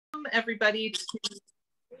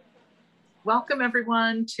Welcome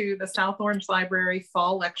everyone to the South Orange Library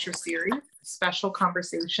Fall Lecture Series, Special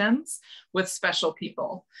Conversations with Special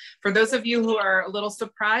People. For those of you who are a little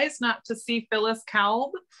surprised not to see Phyllis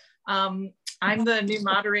Kalb, I'm the new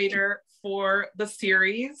moderator for the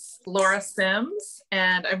series, Laura Sims,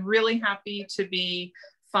 and I'm really happy to be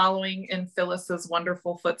following in Phyllis's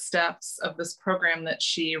wonderful footsteps of this program that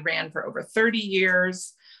she ran for over 30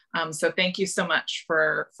 years. So thank you so much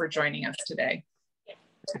for joining us today.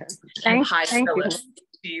 Thank Phyllis,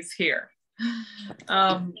 she's here.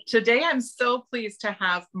 Today I'm so pleased to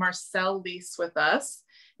have Marcelle Leis with us,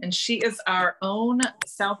 and she is our own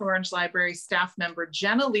South Orange Library staff member,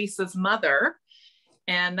 Jenna Leis's mother,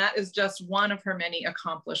 and that is just one of her many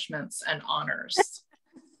accomplishments and honors.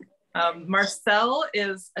 Marcelle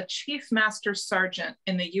is a Chief Master Sergeant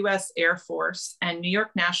in the U.S. Air Force and New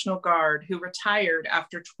York National Guard who retired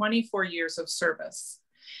after 24 years of service.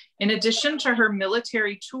 In addition to her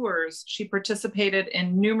military tours, she participated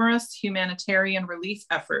in numerous humanitarian relief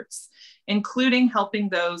efforts, including helping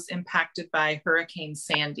those impacted by Hurricane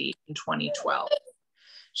Sandy in 2012.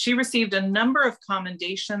 She received a number of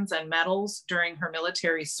commendations and medals during her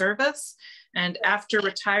military service, and after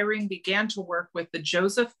retiring, began to work with the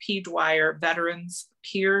Joseph P. Dwyer Veterans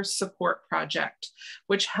Peer Support Project,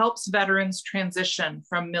 which helps veterans transition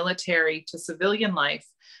from military to civilian life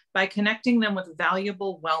by connecting them with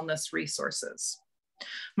valuable wellness resources.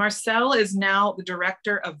 Marcelle is now the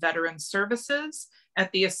Director of Veteran Services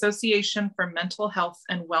at the Association for Mental Health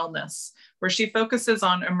and Wellness, where she focuses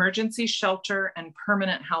on emergency shelter and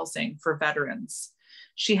permanent housing for veterans.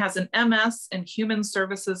 She has an MS in Human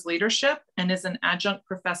Services Leadership and is an adjunct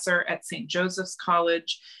professor at St. Joseph's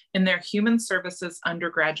College in their Human Services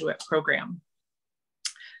undergraduate program.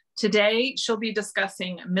 Today, she'll be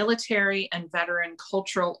discussing military and veteran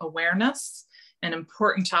cultural awareness, an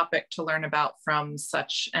important topic to learn about from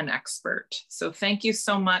such an expert. So thank you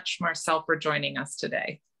so much, Marcelle, for joining us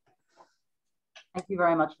today. Thank you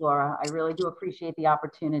very much, Laura. I really do appreciate the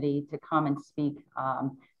opportunity to come and speak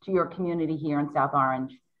to your community here in South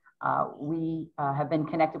Orange. We have been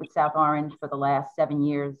connected with South Orange for the last 7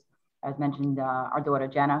 years. As mentioned, our daughter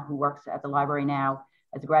Jenna, who works at the library now,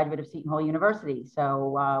 as a graduate of Seton Hall University.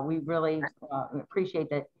 So we really appreciate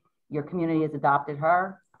that your community has adopted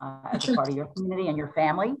her as a part of your community and your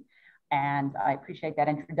family. And I appreciate that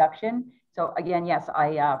introduction. So again, yes,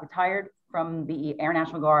 I retired from the Air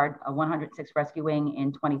National Guard 106th Rescue Wing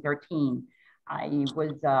in 2013. I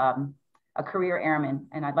was a career airman,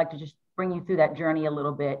 and I'd like to just bring you through that journey a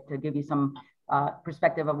little bit to give you some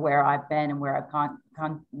perspective of where I've been and where I've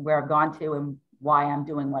gone to and why I'm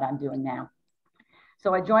doing what I'm doing now.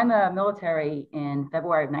 So I joined the military in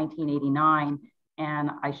February of 1989, and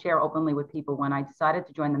I share openly with people when I decided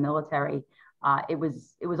to join the military, it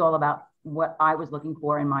was all about what I was looking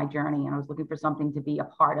for in my journey, and I was looking for something to be a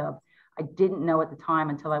part of. I didn't know at the time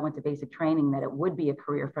until I went to basic training that it would be a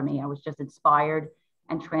career for me. I was just inspired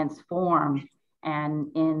and transformed.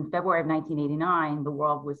 And in February of 1989, the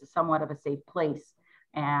world was somewhat of a safe place.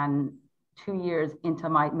 And 2 years into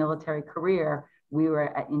my military career, we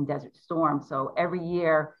were in Desert Storm. So every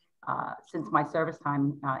year since my service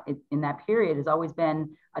time in that period has always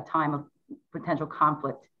been a time of potential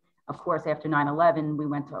conflict. Of course, after 9/11, we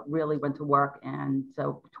really went to work. And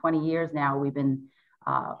so 20 years now, we've been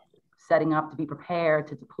setting up to be prepared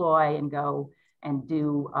to deploy and go and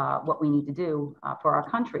do what we need to do for our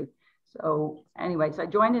country. So anyway, so I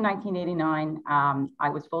joined in 1989. I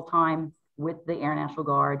was full-time with the Air National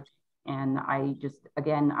Guard. And I just,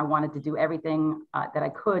 again, I wanted to do everything that I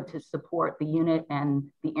could to support the unit and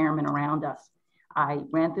the airmen around us. I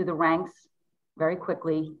ran through the ranks very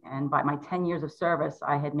quickly. And by my 10 years of service,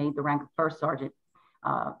 I had made the rank of first sergeant,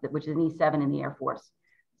 which is an E7 in the Air Force.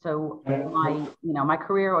 So my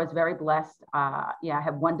career was very blessed. I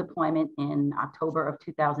had one deployment in October of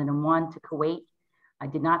 2001 to Kuwait. I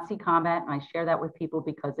did not see combat, and I share that with people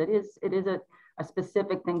because it is a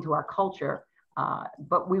specific thing to our culture.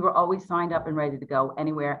 But we were always signed up and ready to go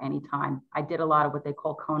anywhere, anytime. I did a lot of what they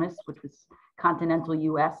call CONUS, which was continental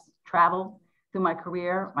US travel through my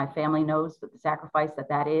career. My family knows that the sacrifice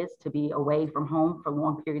that is to be away from home for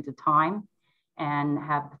long periods of time and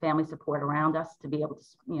have the family support around us to be able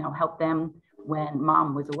to, help them when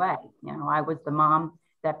mom was away. I was the mom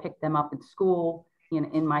that picked them up at school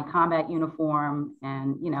in my combat uniform.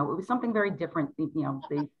 And, it was something very different.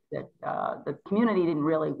 The community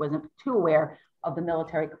wasn't too aware of the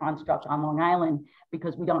military construct on Long Island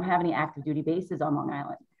because we don't have any active duty bases on Long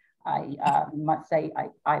Island. I must say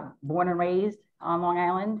I'm born and raised on Long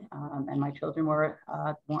Island, and my children were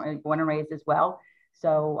born and raised as well.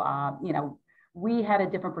 So, we had a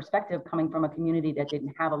different perspective coming from a community that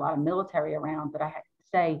didn't have a lot of military around, but I have to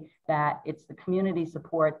say that it's the community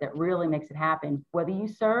support that really makes it happen. Whether you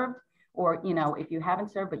served or, if you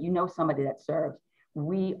haven't served, but you know somebody that served,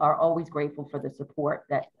 we are always grateful for the support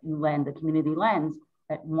that you lend, the community lends,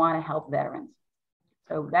 that want to help veterans.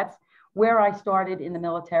 So that's where I started in the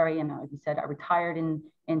military. And like you said, I retired in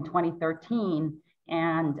 2013,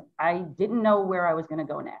 and I didn't know where I was going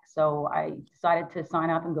to go next. So I decided to sign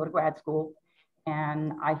up and go to grad school.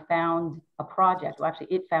 And I found a project. Well, actually,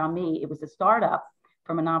 it found me. It was a startup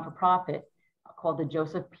from a non-for-profit called the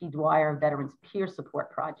Joseph P. Dwyer Veterans Peer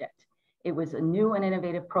Support Project. It was a new and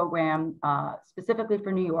innovative program specifically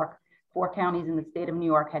for New York. 4 counties in the state of New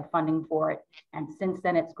York had funding for it. And since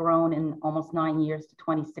then, it's grown in almost 9 years to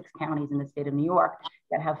 26 counties in the state of New York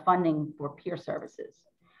that have funding for peer services.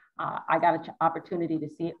 I got an opportunity to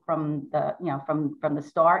see it from the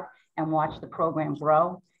start and watch the program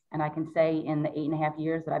grow. And I can say in the 8.5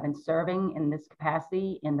 years that I've been serving in this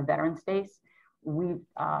capacity in the veteran space, we've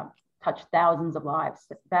touched thousands of lives,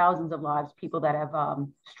 people that have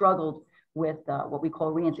struggled with what we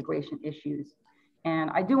call reintegration issues.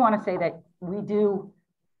 And I do want to say that we do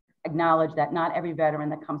acknowledge that not every veteran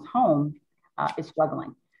that comes home is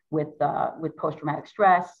struggling with post-traumatic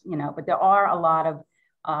stress, but there are a lot of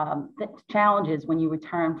challenges when you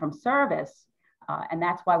return from service. And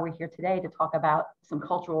that's why we're here today to talk about some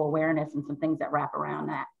cultural awareness and some things that wrap around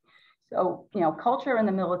that. So, culture in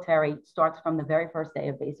the military starts from the very first day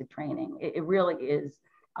of basic training. It really is,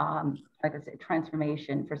 like I said,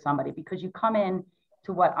 transformation for somebody, because you come in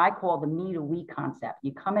to what I call the me to we concept.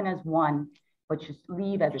 You come in as one, but you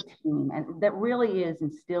leave as a team. And that really is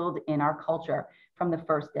instilled in our culture from the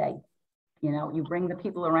first day. You bring the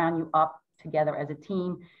people around you up together as a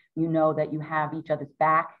team. You know that you have each other's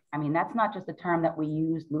back. I mean, that's not just a term that we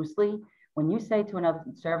use loosely. When you say to another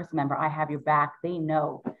service member, I have your back, they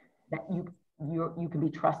know that you can be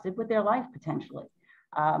trusted with their life potentially.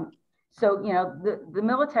 So, the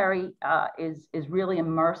military is really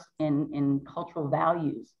immersed in cultural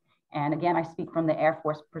values. And again, I speak from the Air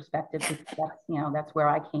Force perspective because that's where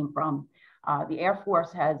I came from. The Air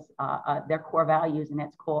Force has their core values, and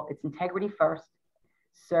it's integrity first,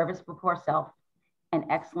 service before self, and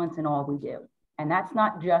excellence in all we do. And that's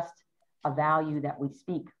not just a value that we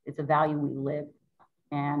speak, it's a value we live.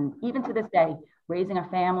 And even to this day, raising a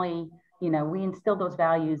family, we instill those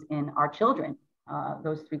values in our children,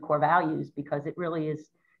 those 3 core values, because it really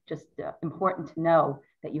is just important to know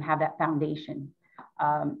that you have that foundation.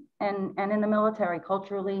 And in the military,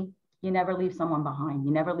 culturally, you never leave someone behind.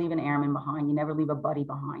 You never leave an airman behind. You never leave a buddy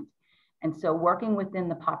behind. And so working within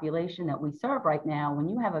the population that we serve right now, when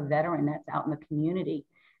you have a veteran that's out in the community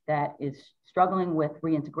that is struggling with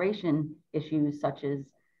reintegration issues such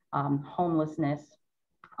as homelessness,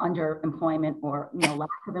 underemployment, or lack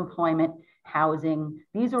of employment, housing,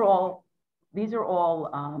 these are all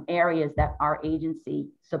areas that our agency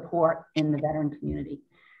support in the veteran community.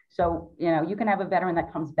 So, you can have a veteran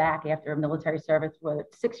that comes back after a military service, whether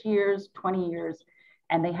it's 6 years, 20 years,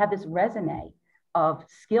 and they have this resume of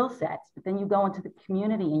skill sets, but then you go into the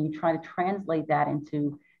community and you try to translate that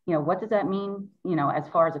into, what does that mean, as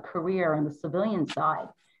far as a career on the civilian side?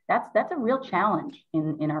 That's a real challenge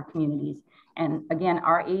in our communities. And again,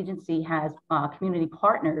 our agency has community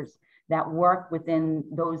partners that work within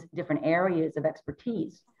those different areas of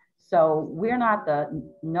expertise. So we're not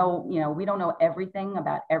we don't know everything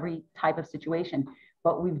about every type of situation,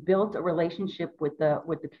 but we've built a relationship with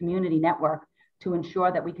the community network to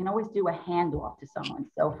ensure that we can always do a handoff to someone.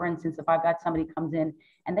 So for instance, if I've got somebody comes in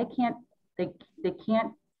and they can't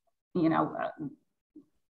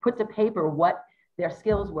put to paper what their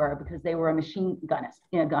skills were because they were a machine gun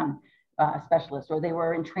specialist, or they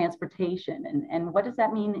were in transportation. And what does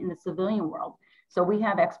that mean in the civilian world? So we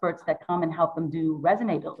have experts that come and help them do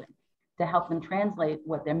resume building to help them translate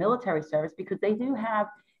what their military service, because they do have,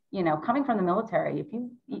 coming from the military, if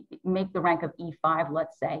you make the rank of E5,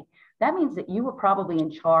 let's say, that means that you were probably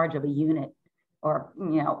in charge of a unit, or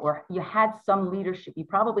you had some leadership. You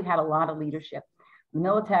probably had a lot of leadership. The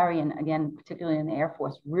military, and again, particularly in the Air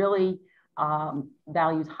Force, really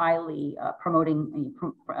values highly promoting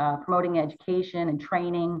education and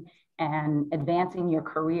training and advancing your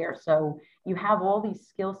career. So you have all these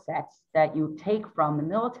skill sets that you take from the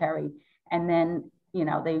military, and then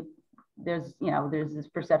there's this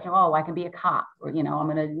perception, oh, I can be a cop, or I'm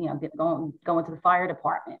going to go into the fire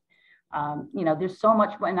department. There's so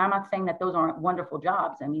much, and I'm not saying that those aren't wonderful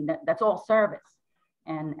jobs. I mean, that's all service,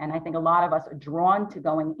 and I think a lot of us are drawn to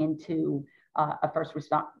going into a first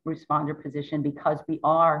responder position because we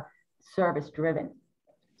are service driven.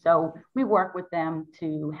 So we work with them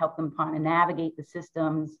to help them kind of navigate the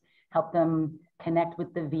systems, help them connect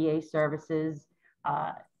with the VA services.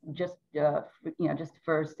 Just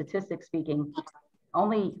for statistics speaking,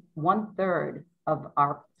 only 1/3 of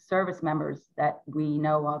our service members that we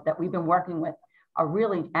know of that we've been working with are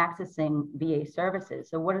really accessing VA services.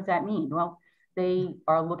 So what does that mean? Well, they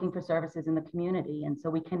are looking for services in the community. And so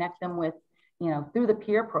we connect them with, through the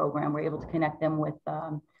peer program, we're able to connect them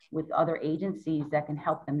with other agencies that can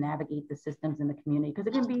help them navigate the systems in the community, because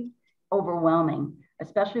it can be overwhelming,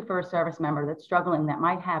 especially for a service member that's struggling, that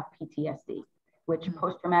might have PTSD, which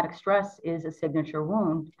post-traumatic stress is a signature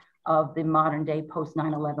wound of the modern day post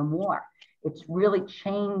 9/11 war. It's really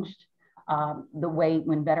changed the way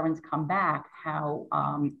when veterans come back, how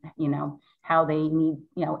they need,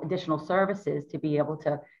 additional services to be able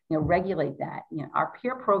to, regulate that. Our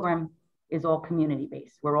peer program is all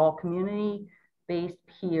community-based. We're all community-based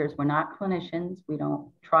peers. We're not clinicians. We don't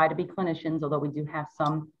try to be clinicians, although we do have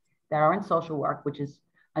some that are in social work, which is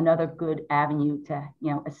another good avenue to,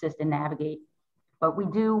 assist and navigate. But we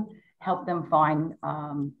do help them find,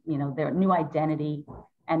 their new identity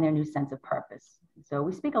and their new sense of purpose. So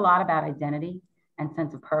we speak a lot about identity and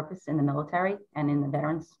sense of purpose in the military and in the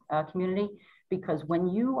veterans community, because when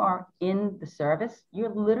you are in the service,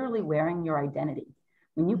 you're literally wearing your identity.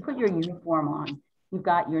 When you put your uniform on, you've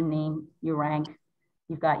got your name, your rank,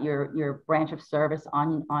 you've got your branch of service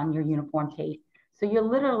on your uniform tape. So you're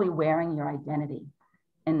literally wearing your identity.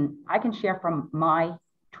 And I can share from my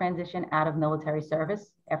transition out of military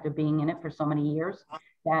service after being in it for so many years,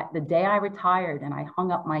 that the day I retired and I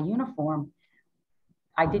hung up my uniform,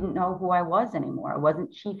 I didn't know who I was anymore. I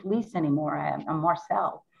wasn't Chief Leis anymore. I'm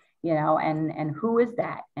Marcelle, and who is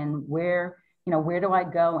that? And where do I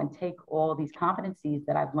go and take all these competencies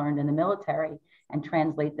that I've learned in the military and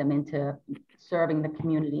translate them into serving the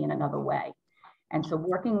community in another way? And so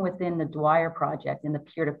working within the Dwyer Project and the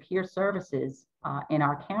peer-to-peer services in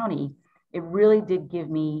our county, it really did give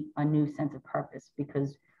me a new sense of purpose,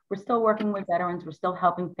 because we're still working with veterans, we're still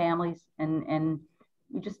helping families, and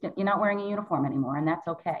you're not wearing a uniform anymore, and that's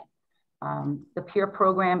okay. The peer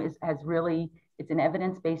program it's an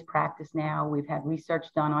evidence-based practice now. We've had research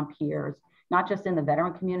done on peers, not just in the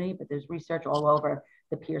veteran community, but there's research all over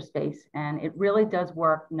the peer space. And it really does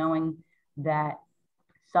work, knowing that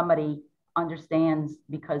somebody understands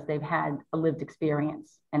because they've had a lived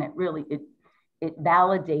experience, and it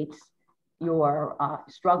validates your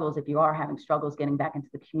struggles if you are having struggles getting back into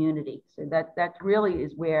the community. So that really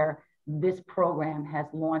is where this program has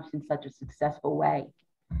launched in such a successful way.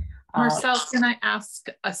 Marcelle, can I ask,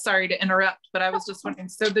 sorry to interrupt, but I was just wondering,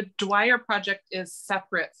 so the Dwyer Project is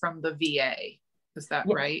separate from the VA, is that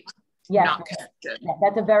right? Yes, not connected. Yeah,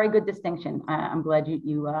 that's a very good distinction. I'm glad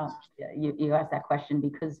you asked that question,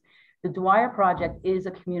 because the Dwyer Project is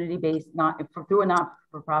a community-based, through a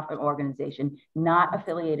not-for-profit organization, not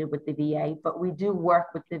affiliated with the VA, but we do work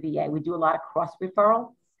with the VA. We do a lot of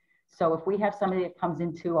cross-referral. So if we have somebody that comes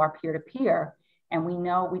into our peer-to-peer, and we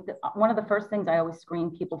know, one of the first things I always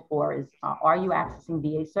screen people for is, are you accessing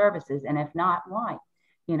VA services? And if not, why?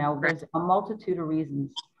 There's a multitude of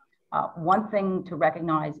reasons. One thing to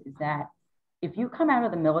recognize is that if you come out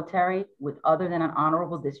of the military with other than an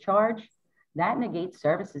honorable discharge, that negates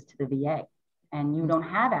services to the VA, and you don't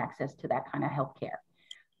have access to that kind of health care.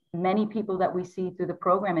 Many people that we see through the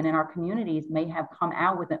program and in our communities may have come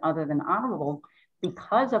out with an other than honorable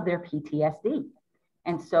because of their PTSD.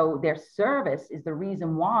 And so their service is the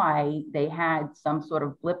reason why they had some sort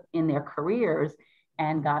of blip in their careers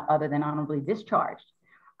and got other than honorably discharged.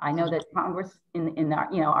 I know that Congress in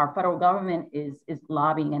our federal government is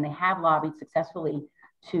lobbying, and they have lobbied successfully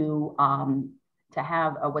to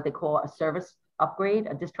have what they call a service upgrade,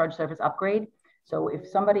 a discharge service upgrade. So if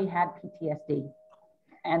somebody had PTSD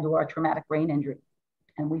and or a traumatic brain injury,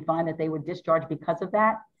 and we find that they were discharged because of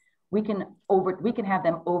that, we can have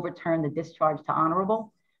them overturn the discharge to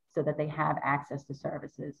honorable so that they have access to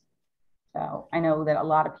services. So I know that a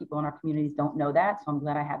lot of people in our communities don't know that, so I'm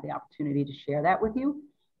glad I had the opportunity to share that with you.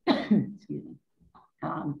 Excuse me.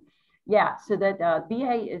 So that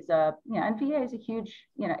VA is and VA is a huge,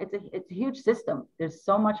 it's a huge system. There's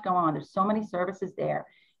so much going on. There's so many services there.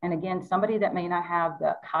 And again, somebody that may not have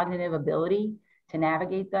the cognitive ability to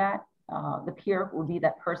navigate that, the peer will be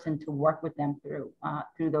that person to work with them through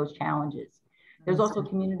those challenges. There's also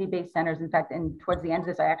community-based centers. In fact, and towards the end of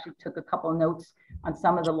this, I actually took a couple of notes on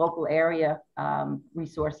some of the local area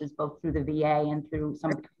resources, both through the VA and through some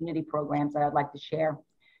of the community programs that I'd like to share,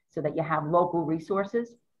 so that you have local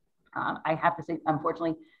resources. I have to say,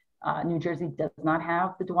 unfortunately, New Jersey does not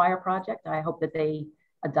have the Dwyer Project. I hope that they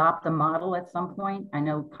adopt a model at some point. I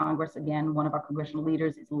know Congress, again, one of our congressional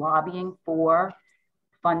leaders is lobbying for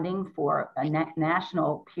funding for a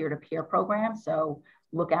national peer-to-peer program. So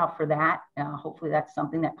look out for that. Hopefully that's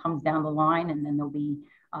something that comes down the line, and then there'll be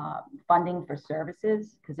funding for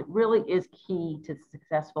services, because it really is key to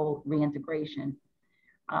successful reintegration.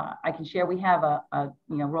 I can share, we have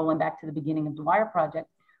rolling back to the beginning of the Wire Project,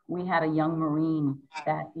 we had a young Marine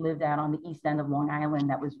that lived out on the east end of Long Island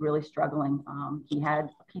that was really struggling. He had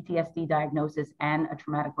a PTSD diagnosis and a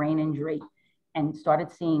traumatic brain injury, and started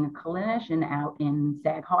seeing a clinician out in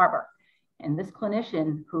Sag Harbor. And this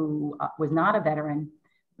clinician, who was not a veteran,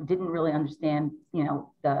 didn't really understand,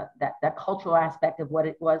 that cultural aspect of what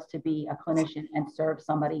it was to be a clinician and serve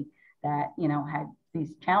somebody that, had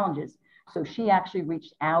these challenges. So she actually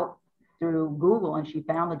reached out through Google, and she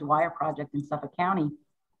found the Dwyer Project in Suffolk County,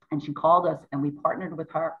 and she called us, and we partnered with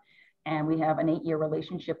her, and we have an 8-year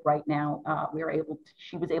relationship right now.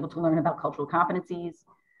 She was able to learn about cultural competencies.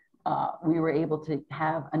 We were able to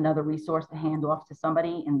have another resource to hand off to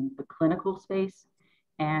somebody in the clinical space.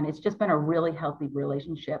 And it's just been a really healthy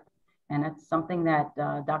relationship. And it's something that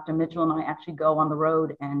Dr. Mitchell and I actually go on the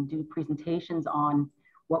road and do presentations on,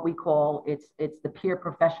 what we call, it's the peer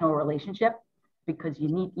professional relationship, because you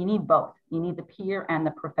need both. You need the peer and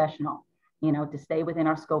the professional, to stay within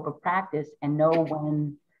our scope of practice and know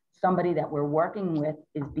when somebody that we're working with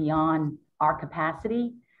is beyond our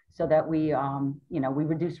capacity, so that we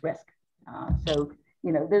reduce risk.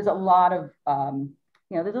 There's a lot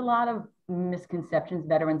of misconceptions,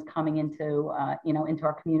 veterans coming into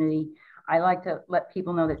our community. I like to let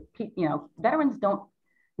people know that veterans don't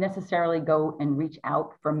necessarily go and reach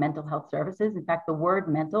out for mental health services. In fact, the word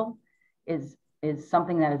mental is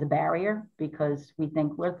something that is a barrier, because we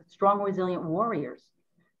think we're strong, resilient warriors.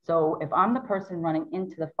 So if I'm the person running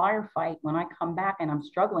into the firefight, when I come back and I'm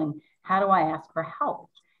struggling, how do I ask for help?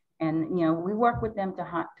 And we work with them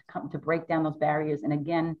to break down those barriers. And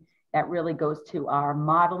again, that really goes to our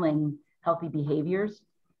modeling healthy behaviors.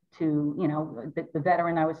 To the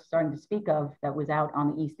veteran I was starting to speak of that was out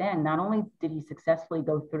on the East End, not only did he successfully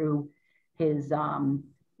go through his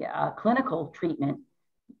clinical treatment,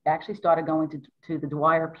 actually started going to the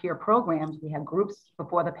Dwyer peer programs. We had groups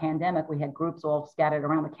before the pandemic. We had groups all scattered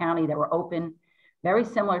around the county that were open, very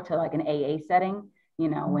similar to like an AA setting.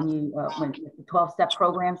 When 12-step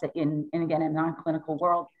programs that in again, in non-clinical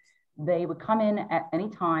world, they would come in at any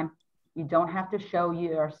time. You don't have to show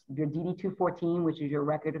your DD-214, which is your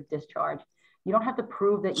record of discharge. You don't have to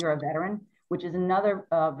prove that you're a veteran, which is another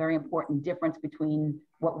very important difference between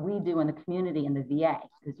what we do in the community and the VA,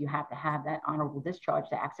 because you have to have that honorable discharge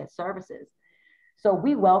to access services. So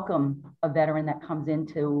we welcome a veteran that comes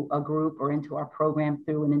into a group or into our program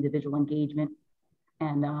through an individual engagement.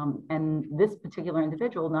 And this particular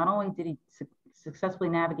individual, not only did he successfully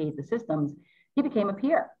navigate the systems, he became a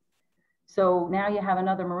peer. So now you have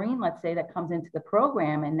another Marine, let's say, that comes into the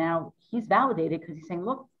program, and now he's validated because he's saying,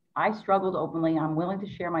 look, I struggled openly. I'm willing to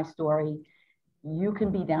share my story. You can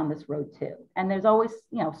be down this road too. And there's always,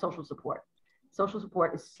 social support. Social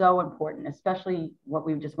support is so important, especially what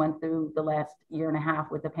we've just went through the last year and a half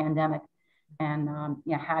with the pandemic. And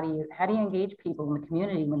how do you engage people in the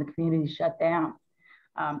community when the community is shut down?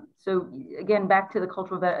 So again, back to the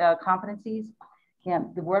cultural competencies. Yeah,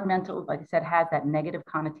 the word mental, like I said, has that negative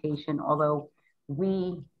connotation, although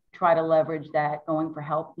we try to leverage that going for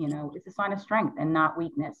help, it's a sign of strength and not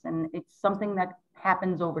weakness. And it's something that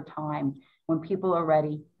happens over time when people are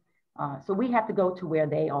ready. So we have to go to where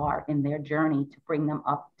they are in their journey to bring them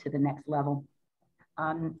up to the next level.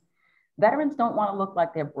 Veterans don't want to look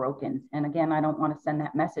like they're broken. And again, I don't want to send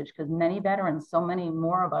that message, because many veterans, so many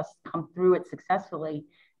more of us come through it successfully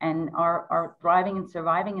and are thriving and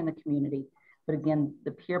surviving in the community. But again,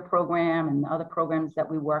 the peer program and the other programs that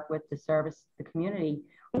we work with to service the community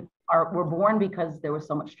were born because there was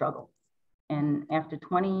so much struggle. And after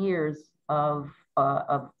 20 years of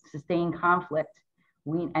sustained conflict,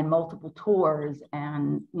 and multiple tours,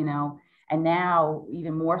 and and now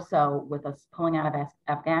even more so with us pulling out of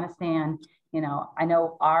Afghanistan, I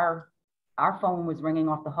know our phone was ringing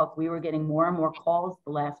off the hook. We were getting more and more calls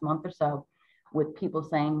the last month or so with people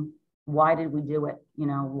saying, why did we do it?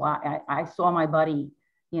 Why I saw my buddy,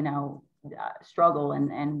 struggle,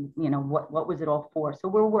 and what was it all for? So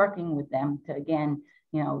we're working with them to, again,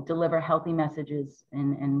 deliver healthy messages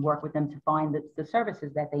and work with them to find the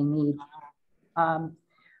services that they need.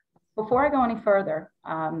 Before I go any further,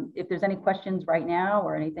 if there's any questions right now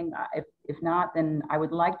or anything, if not, then I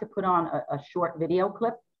would like to put on a short video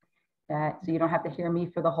clip so you don't have to hear me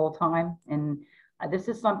for the whole time. And this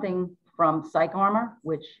is something from Psych Armor,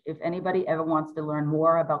 which if anybody ever wants to learn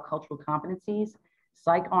more about cultural competencies,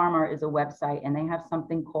 Psych Armor is a website, and they have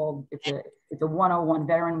something called, it's a 101,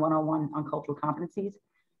 Veteran 101 on cultural competencies.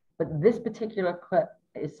 But this particular clip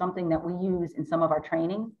is something that we use in some of our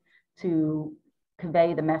training to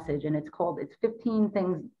convey the message. And it's 15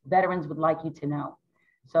 things veterans would like you to know.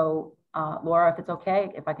 So Laura, if it's okay,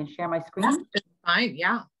 if I can share my screen. It's fine,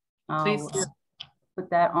 yeah. Please do. Put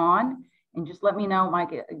that on. And just let me know,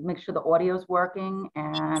 Mike, make sure the audio is working,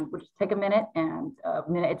 and we'll just take a minute, and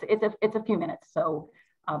it's a few minutes. So,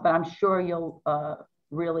 but I'm sure you'll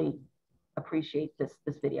really appreciate this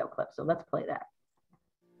video clip. So let's play that.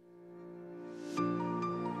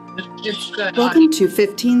 It's good. Welcome to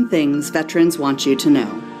 15 Things Veterans Want You to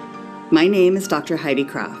Know. My name is Dr. Heidi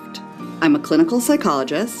Kraft. I'm a clinical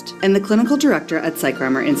psychologist and the clinical director at Psych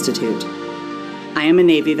Armor Institute. I am a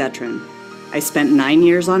Navy veteran. I spent 9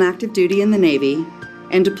 years on active duty in the Navy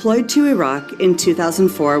and deployed to Iraq in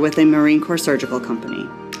 2004 with a Marine Corps surgical company.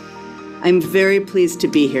 I'm very pleased to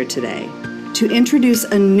be here today to introduce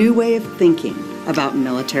a new way of thinking about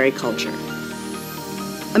military culture.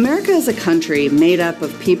 America is a country made up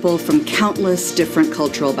of people from countless different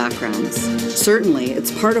cultural backgrounds. Certainly,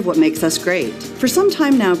 it's part of what makes us great. For some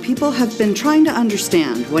time now, people have been trying to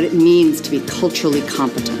understand what it means to be culturally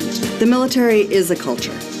competent. The military is a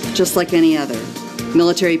culture, just like any other.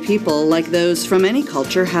 Military people, like those from any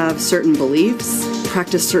culture, have certain beliefs,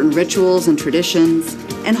 practice certain rituals and traditions,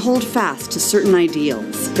 and hold fast to certain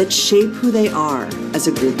ideals that shape who they are as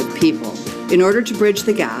a group of people. In order to bridge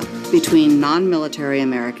the gap between non-military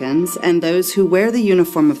Americans and those who wear the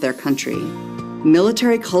uniform of their country,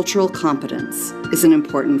 military cultural competence is an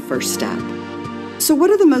important first step. So what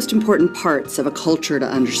are the most important parts of a culture to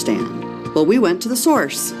understand? Well, we went to the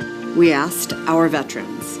source. We asked our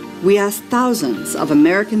veterans. We asked thousands of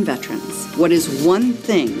American veterans, what is one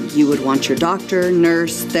thing you would want your doctor,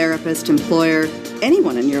 nurse, therapist, employer,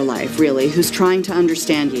 anyone in your life really who's trying to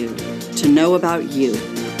understand you, to know about you?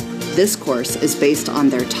 This course is based on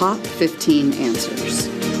their top 15 answers.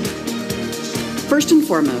 First and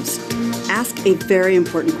foremost, ask a very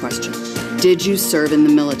important question. Did you serve in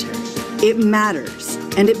the military? It matters,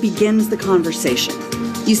 and it begins the conversation.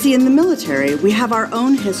 You see, in the military, we have our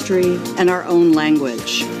own history and our own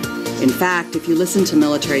language. In fact, if you listen to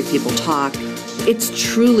military people talk, it's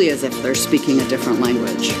truly as if they're speaking a different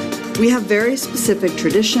language. We have very specific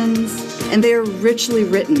traditions, and they are richly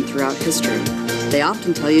written throughout history. They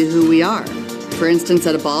often tell you who we are. For instance,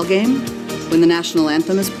 at a ball game, when the national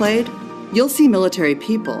anthem is played, you'll see military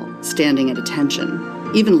people standing at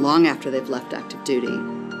attention, even long after they've left active duty.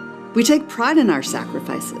 We take pride in our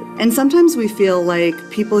sacrifices, and sometimes we feel like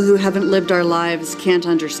people who haven't lived our lives can't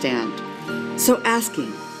understand. So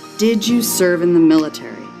asking, did you serve in the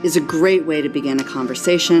military, is a great way to begin a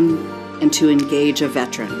conversation and to engage a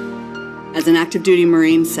veteran. As an active duty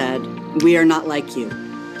Marine said, we are not like you.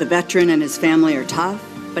 The veteran and his family are tough,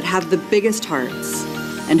 but have the biggest hearts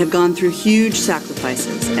and have gone through huge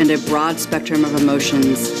sacrifices and a broad spectrum of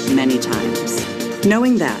emotions many times.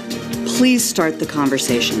 Knowing that, please start the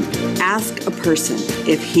conversation. Ask a person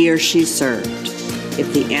if he or she served.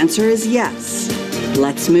 If the answer is yes,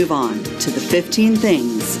 let's move on to the 15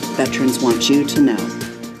 things veterans want you to know.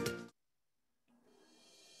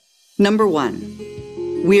 Number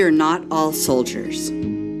 1, we are not all soldiers.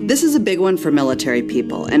 This is a big one for military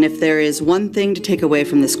people, and if there is one thing to take away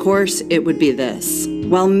from this course, it would be this.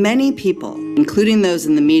 While many people, including those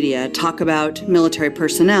in the media, talk about military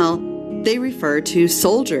personnel, they refer to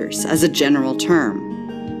soldiers as a general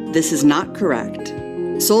term. This is not correct.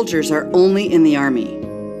 Soldiers are only in the Army.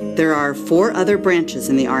 There are 4 other branches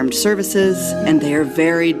in the armed services, and they are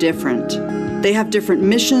very different. They have different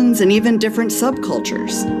missions and even different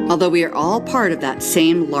subcultures. Although we are all part of that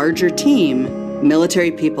same larger team,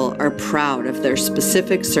 military people are proud of their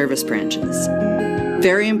specific service branches.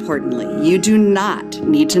 Very importantly, you do not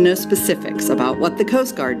need to know specifics about what the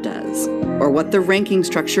Coast Guard does, or what the ranking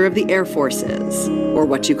structure of the Air Force is, or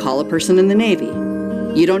what you call a person in the Navy.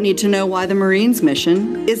 You don't need to know why the Marines'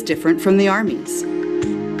 mission is different from the Army's.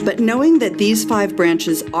 But knowing that these 5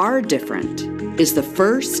 branches are different is the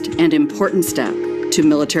first and important step to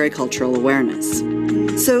military cultural awareness.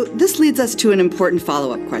 So this leads us to an important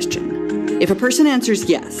follow-up question. If a person answers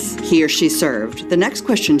yes, he or she served, the next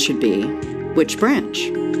question should be, which branch?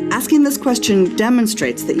 Asking this question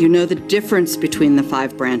demonstrates that you know the difference between the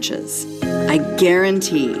 5 branches. I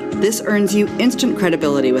guarantee this earns you instant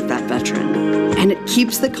credibility with that veteran, and it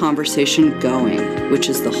keeps the conversation going, which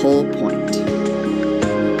is the whole point.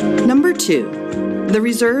 Number 2, the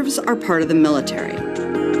reserves are part of the military.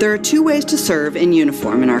 There are 2 ways to serve in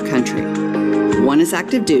uniform in our country. One is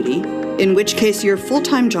active duty. in which case your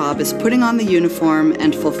full-time job is putting on the uniform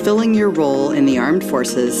and fulfilling your role in the armed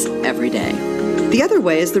forces every day. The other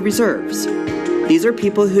way is the reserves. These are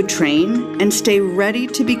people who train and stay ready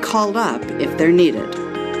to be called up if they're needed.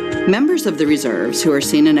 Members of the reserves, who are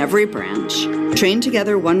seen in every branch, train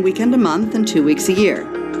together 1 weekend a month and 2 weeks a year.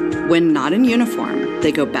 When not in uniform,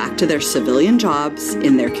 they go back to their civilian jobs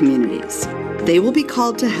in their communities. They will be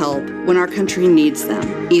called to help when our country needs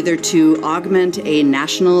them, either to augment a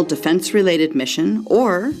national defense-related mission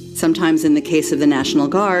or, sometimes in the case of the National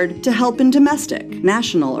Guard, to help in domestic,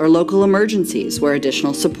 national, or local emergencies where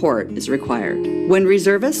additional support is required. When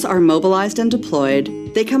reservists are mobilized and deployed,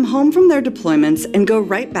 they come home from their deployments and go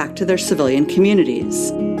right back to their civilian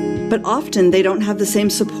communities. But often they don't have the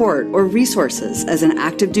same support or resources as an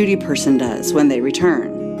active duty person does when they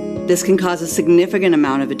return. This can cause a significant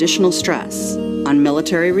amount of additional stress on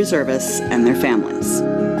military reservists and their families.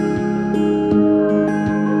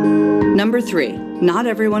 Number 3, not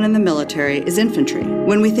everyone in the military is infantry.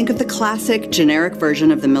 When we think of the classic generic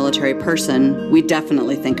version of the military person, we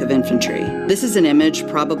definitely think of infantry. This is an image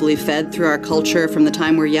probably fed through our culture from the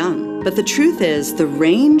time we're young. But the truth is, the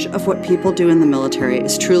range of what people do in the military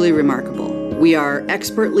is truly remarkable. We are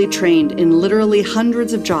expertly trained in literally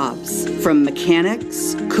hundreds of jobs, from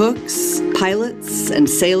mechanics, cooks, pilots, and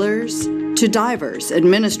sailors, to divers,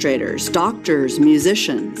 administrators, doctors,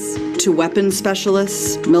 musicians, to weapons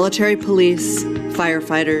specialists, military police,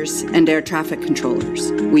 firefighters, and air traffic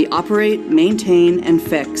controllers. We operate, maintain, and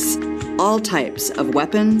fix all types of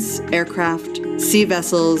weapons, aircraft, sea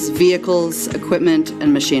vessels, vehicles, equipment,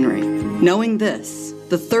 and machinery. Knowing this,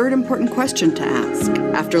 the third important question to ask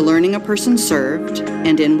after learning a person served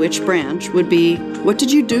and in which branch would be, what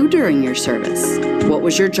did you do during your service? What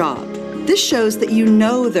was your job? This shows that you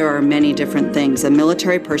know there are many different things a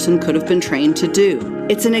military person could have been trained to do.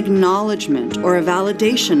 It's an acknowledgement or a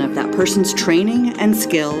validation of that person's training and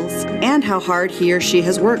skills and how hard he or she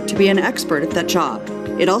has worked to be an expert at that job.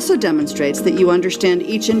 It also demonstrates that you understand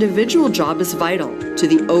each individual job is vital to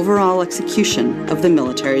the overall execution of the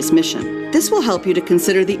military's mission. This will help you to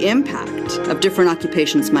consider the impact of different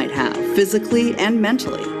occupations might have, physically and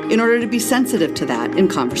mentally, in order to be sensitive to that in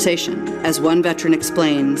conversation. As one veteran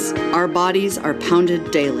explains, our bodies are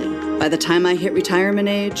pounded daily. By the time I hit retirement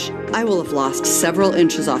age, I will have lost several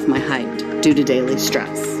inches off my height due to daily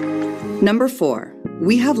stress. Number 4,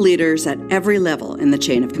 we have leaders at every level in the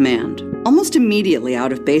chain of command. Almost immediately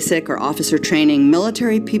out of basic or officer training,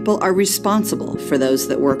 military people are responsible for those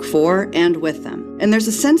that work for and with them. And there's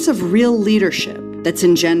a sense of real leadership that's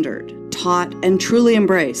engendered, taught, and truly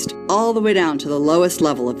embraced all the way down to the lowest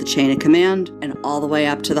level of the chain of command and all the way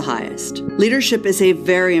up to the highest. Leadership is a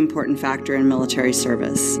very important factor in military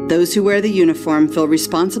service. Those who wear the uniform feel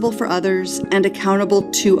responsible for others and accountable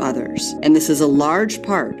to others. And this is a large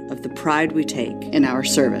part of the pride we take in our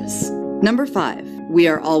service. Number 5, we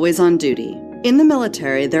are always on duty. In the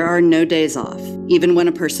military, there are no days off, even when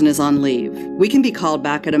a person is on leave. We can be called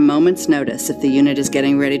back at a moment's notice if the unit is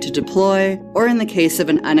getting ready to deploy, or in the case of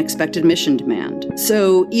an unexpected mission demand.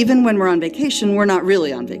 So even when we're on vacation, we're not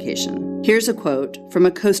really on vacation. Here's a quote from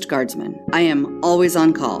a Coast Guardsman. "I am always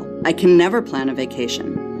on call. I can never plan a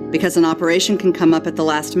vacation, because an operation can come up at the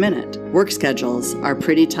last minute. Work schedules are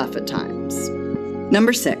pretty tough at times."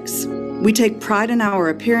 Number 6, we take pride in our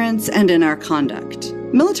appearance and in our conduct.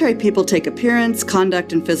 Military people take appearance,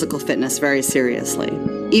 conduct, and physical fitness very seriously.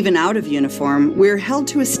 Even out of uniform, we're held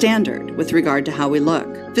to a standard with regard to how we look.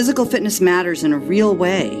 Physical fitness matters in a real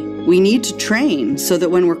way. We need to train so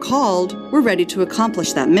that when we're called, we're ready to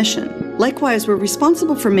accomplish that mission. Likewise, we're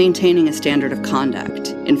responsible for maintaining a standard of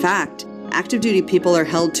conduct. In fact, active duty people are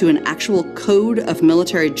held to an actual code of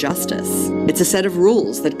military justice. It's a set of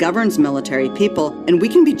rules that governs military people, and we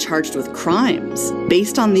can be charged with crimes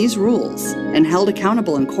based on these rules and held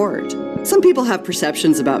accountable in court. Some people have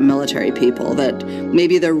perceptions about military people that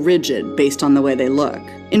maybe they're rigid based on the way they look.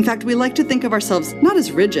 In fact, we like to think of ourselves not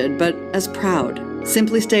as rigid, but as proud.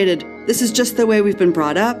 Simply stated, this is just the way we've been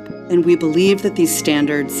brought up, and we believe that these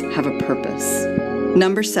standards have a purpose.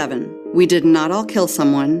 Number 7, we did not all kill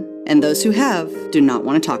someone, and those who have do not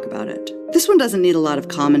want to talk about it. This one doesn't need a lot of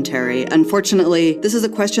commentary. Unfortunately, this is a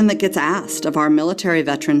question that gets asked of our military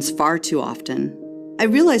veterans far too often. I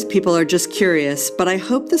realize people are just curious, but I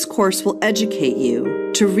hope this course will educate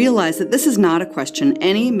you to realize that this is not a question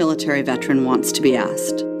any military veteran wants to be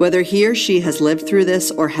asked. Whether he or she has lived through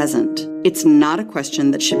this or hasn't, it's not a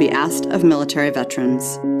question that should be asked of military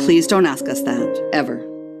veterans. Please don't ask us that, ever.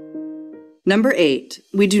 Number 8,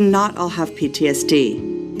 we do not all have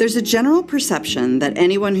PTSD. There's a general perception that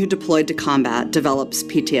anyone who deployed to combat develops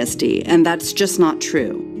PTSD, and that's just not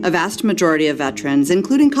true. A vast majority of veterans,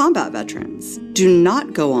 including combat veterans, do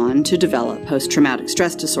not go on to develop post-traumatic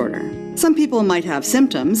stress disorder. Some people might have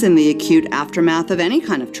symptoms in the acute aftermath of any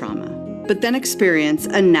kind of trauma, but then experience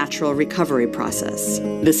a natural recovery process.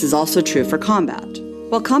 This is also true for combat.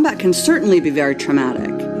 While combat can certainly be very traumatic,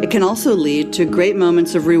 it can also lead to great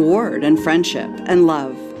moments of reward and friendship and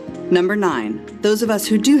love. Number 9, those of us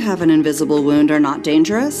who do have an invisible wound are not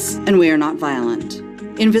dangerous, and we are not violent.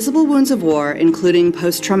 Invisible wounds of war, including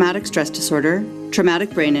post-traumatic stress disorder,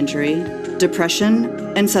 traumatic brain injury, depression,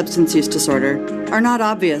 and substance use disorder, are not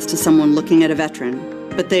obvious to someone looking at a veteran,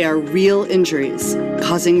 but they are real injuries,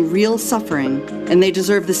 causing real suffering, and they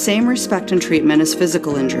deserve the same respect and treatment as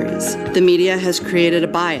physical injuries. The media has created a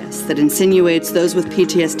bias that insinuates those with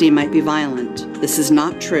PTSD might be violent. This is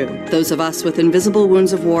not true. Those of us with invisible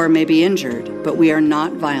wounds of war may be injured, but we are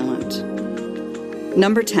not violent.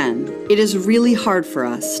 Number 10, it is really hard for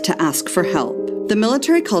us to ask for help. The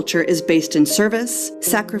military culture is based in service,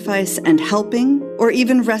 sacrifice, and helping, or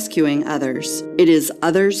even rescuing others. It is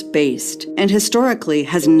others-based, and historically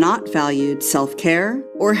has not valued self-care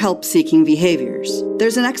or help-seeking behaviors.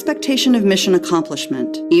 There's an expectation of mission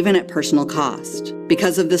accomplishment, even at personal cost.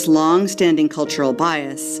 Because of this long-standing cultural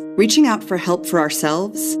bias, reaching out for help for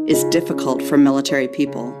ourselves is difficult for military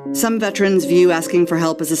people. Some veterans view asking for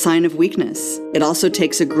help as a sign of weakness. It also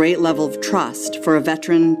takes a great level of trust for a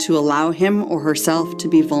veteran to allow him or herself to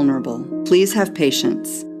be vulnerable. Please have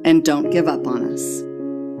patience and don't give up on us.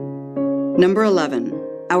 Number 11,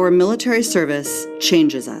 our military service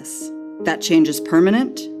changes us. That change is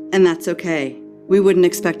permanent, and that's okay. We wouldn't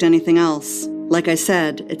expect anything else. Like I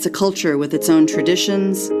said, it's a culture with its own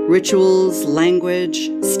traditions, rituals, language,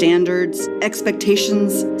 standards,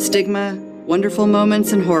 expectations, stigma, wonderful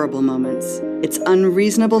moments and horrible moments. It's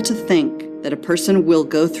unreasonable to think that a person will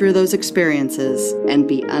go through those experiences and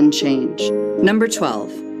be unchanged. Number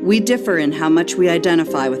 12, we differ in how much we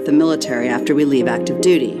identify with the military after we leave active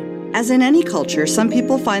duty. As in any culture, some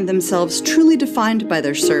people find themselves truly defined by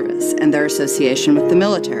their service and their association with the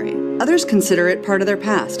military. Others consider it part of their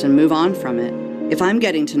past and move on from it. If I'm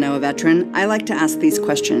getting to know a veteran, I like to ask these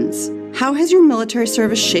questions. How has your military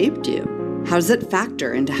service shaped you? How does it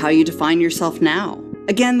factor into how you define yourself now?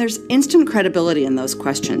 Again, there's instant credibility in those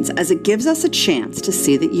questions, as it gives us a chance to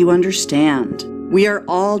see that you understand. We are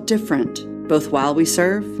all different, both while we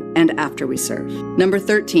serve and after we serve. Number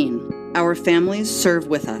 13. Our families serve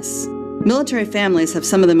with us. Military families have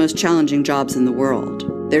some of the most challenging jobs in the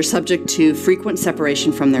world. They're subject to frequent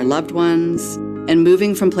separation from their loved ones and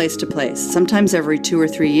moving from place to place, sometimes every 2 or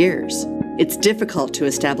 3 years. It's difficult to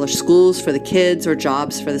establish schools for the kids or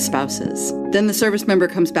jobs for the spouses. Then the service member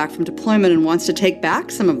comes back from deployment and wants to take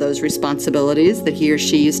back some of those responsibilities that he or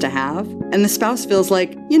she used to have. And the spouse feels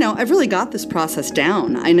like, I've really got this process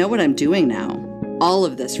down. I know what I'm doing now. All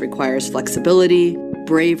of this requires flexibility,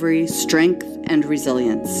 bravery, strength, and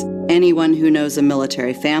resilience. Anyone who knows a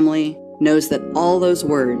military family knows that all those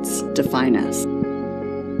words define us.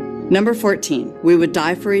 Number 14, we would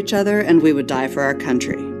die for each other and we would die for our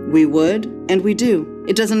country. We would, and we do.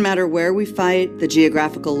 It doesn't matter where we fight, the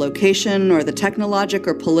geographical location, or the technologic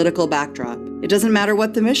or political backdrop. It doesn't matter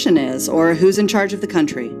what the mission is or who's in charge of the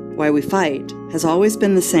country. Why we fight has always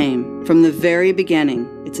been the same. From the very beginning,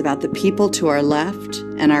 it's about the people to our left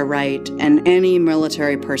and our right, and any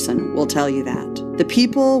military person will tell you that. The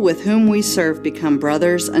people with whom we serve become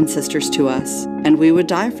brothers and sisters to us, and we would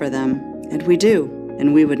die for them, and we do,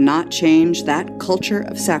 and we would not change that culture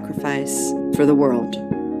of sacrifice for the world.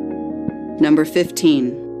 Number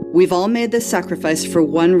 15, we've all made this sacrifice for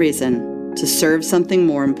one reason, to serve something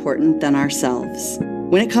more important than ourselves.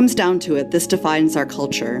 When it comes down to it, this defines our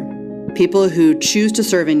culture. People who choose to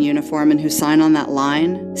serve in uniform and who sign on that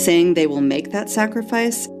line, saying they will make that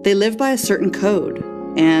sacrifice, they live by a certain code.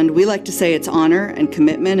 And we like to say it's honor and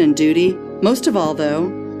commitment and duty. Most of all, though,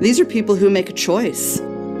 these are people who make a choice.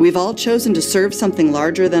 We've all chosen to serve something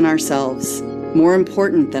larger than ourselves, more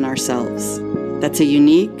important than ourselves. That's a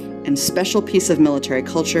unique and special piece of military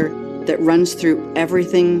culture that runs through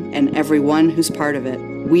everything and everyone who's part of it.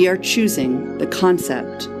 We are choosing the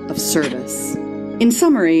concept of service. In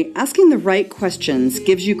summary, asking the right questions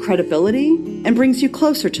gives you credibility and brings you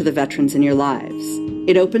closer to the veterans in your lives.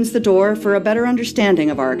 It opens the door for a better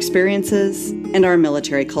understanding of our experiences and our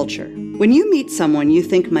military culture. When you meet someone you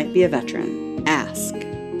think might be a veteran, ask,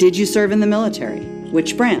 did you serve in the military?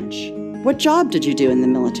 Which branch? What job did you do in the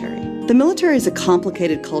military? The military is a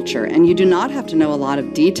complicated culture, and you do not have to know a lot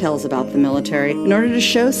of details about the military in order to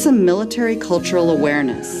show some military cultural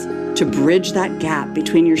awareness, to bridge that gap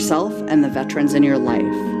between yourself and the veterans in your life.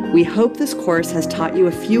 We hope this course has taught you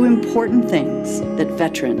a few important things that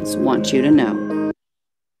veterans want you to know.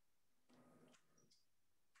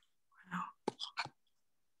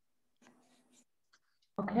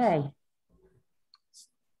 Okay.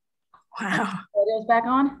 Wow. Audio's back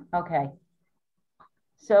on? Okay.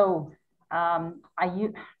 So I'm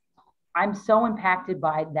so impacted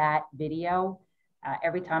by that video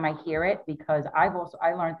every time I hear it, because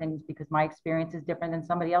I learn things because my experience is different than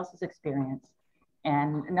somebody else's experience.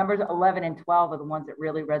 And numbers 11 and 12 are the ones that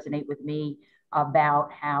really resonate with me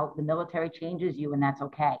about how the military changes you, and that's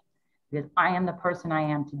okay. Because I am the person I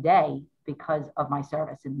am today because of my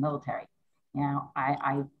service in the military. You know,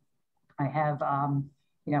 I have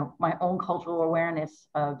you know, my own cultural awareness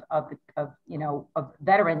of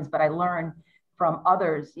veterans, but I learn from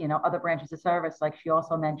others, you know, other branches of service. Like she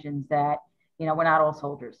also mentions that, you know, we're not all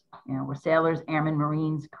soldiers. You know, we're sailors, airmen,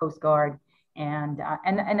 Marines, Coast Guard, and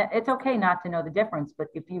it's okay not to know the difference. But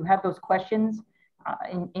if you have those questions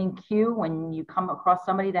in queue when you come across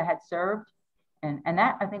somebody that had served, and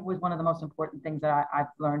that I think was one of the most important things that I've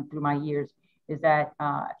learned through my years, is that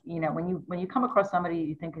you know, when you come across somebody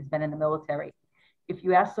you think has been in the military, if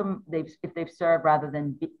you ask them if they've served rather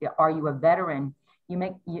than are you a veteran,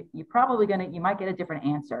 you're probably you might get a different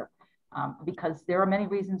answer, because there are many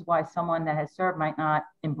reasons why someone that has served might not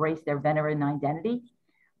embrace their veteran identity.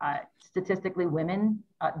 Statistically, women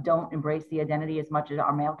don't embrace the identity as much as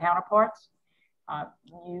our male counterparts.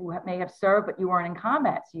 You may have served, but you weren't in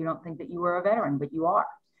combat, so you don't think that you were a veteran, but you are.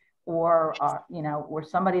 Or you know, or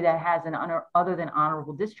somebody that has an other than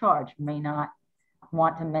honorable discharge may not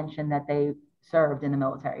want to mention that they served in the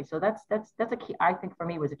military. So that's a key, I think for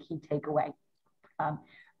me, was a key takeaway.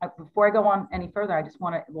 Before I go on any further, I just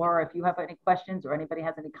want to, Laura, if you have any questions or anybody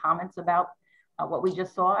has any comments about what we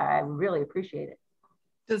just saw, I really appreciate it.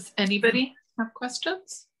 Does anybody have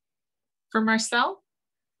questions for Marcelle?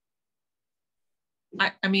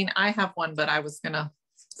 I mean, I have one, but I was gonna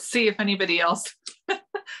see if anybody else.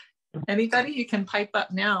 Anybody, you can pipe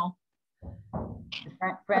up now.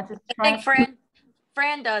 Francis, I think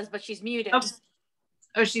Fran does, but she's muted.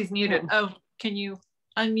 Oh, she's muted. Oh, can you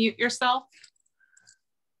unmute yourself?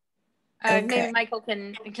 Okay. Maybe Michael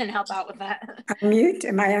can help out with that. Unmute.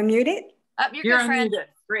 Am I unmuted? You're unmuted.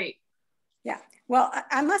 Great. Yeah. Well,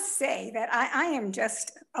 I must say that I am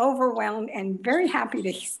just overwhelmed and very happy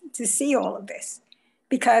to see all of this,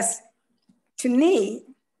 because to me,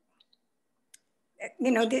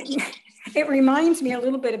 you know, it reminds me a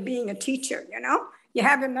little bit of being a teacher. You know, you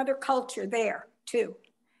have another culture there too,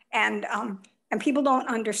 and people don't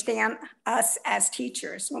understand us as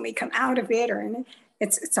teachers when we come out of it, or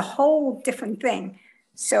it's a whole different thing.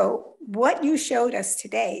 So what you showed us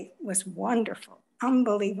today was wonderful,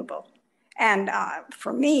 unbelievable, and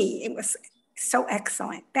for me, it was so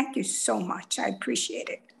excellent. Thank you so much. I appreciate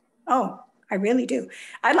it. Oh, I really do.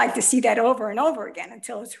 I'd like to see that over and over again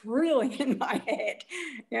until it's really in my head.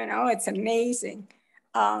 You know, it's amazing.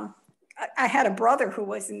 I had a brother who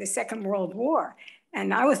was in the Second World War,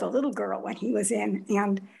 and I was a little girl when he was in,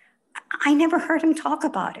 and I never heard him talk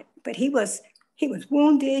about it, but he was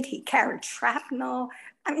wounded, he carried shrapnel,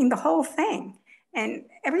 I mean, the whole thing. And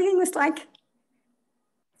everything was like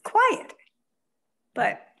quiet,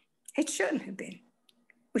 but it shouldn't have been.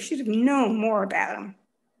 We should have known more about him.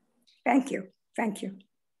 Thank you. Thank you.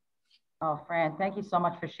 Oh, Fran, thank you so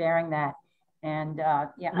much for sharing that. And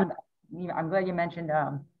yeah, I'm glad you mentioned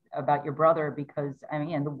about your brother, because I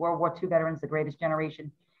mean, the World War II veterans, the greatest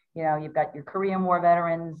generation. You know, you've got your Korean War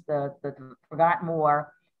veterans, the forgotten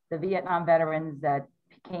war, the Vietnam veterans that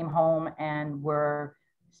came home and were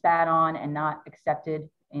spat on and not accepted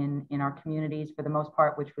in our communities for the most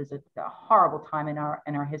part, which was a horrible time in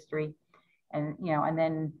our history. And you know, and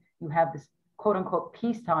then you have this quote unquote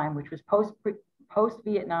peacetime, which was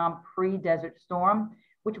post-Vietnam, pre-Desert Storm,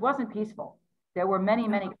 which wasn't peaceful. There were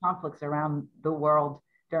many conflicts around the world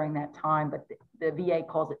during that time, but the VA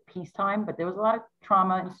calls it peacetime. But there was a lot of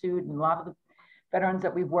trauma ensued, and a lot of the veterans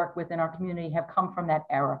that we've worked with in our community have come from that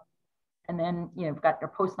era. And then, you know, we've got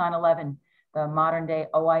your post 9/11, the modern day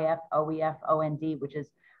OIF, OEF, OND, which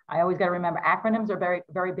is, I always got to remember, acronyms are very,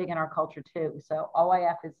 very big in our culture too. So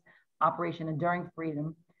OIF is Operation Enduring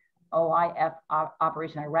Freedom, OIF,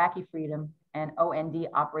 Operation Iraqi Freedom, and OND,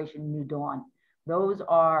 Operation New Dawn. Those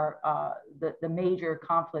are the major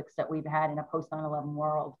conflicts that we've had in a post 9/11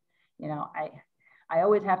 world. You know, I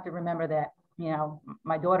always have to remember that, you know,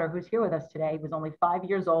 my daughter, who's here with us today, was only 5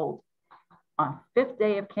 years old on 5th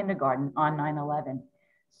day of kindergarten on 9/11.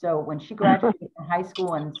 So when she graduated from high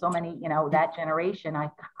school, and so many, you know, that generation, I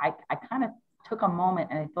kind of took a moment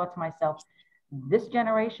and I thought to myself, this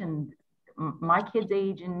generation, my kids'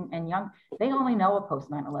 age and young, they only know a post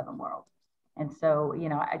 9/11 world. And so, you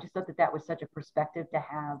know, I just thought that that was such a perspective to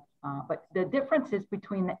have. But the differences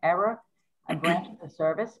between the era and branches of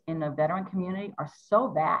service in the veteran community are so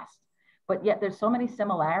vast. but yet there's so many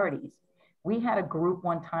similarities. We had a group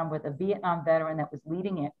one time with a Vietnam veteran that was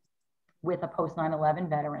leading it with a post 9/11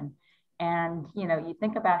 veteran. And, you know, you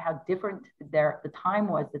think about how different the time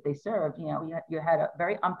was that they served. You know, you had a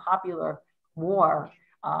very unpopular war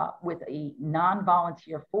with a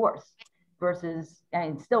non-volunteer force versus,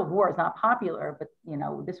 and still war is not popular, but, you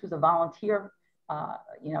know, this was a volunteer,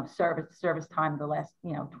 you know, service time the last,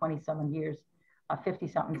 you know, 20-something years,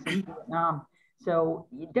 50-something since Vietnam. So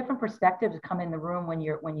different perspectives come in the room when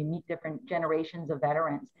you meet different generations of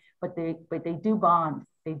veterans, but they do bond.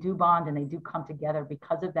 They do bond and they do come together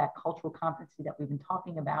because of that cultural competency that we've been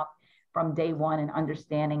talking about from day one, and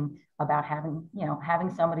understanding about having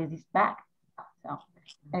somebody's back. So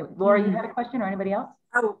anyway, Laura, you had a question, or anybody else?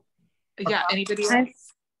 Oh, yeah, anybody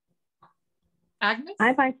else? Agnes?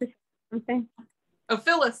 I'd like to say something. Oh,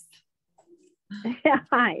 Phyllis. Yeah,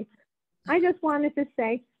 hi. I just wanted to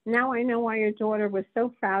say, now I know why your daughter was so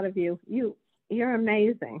proud of you. You're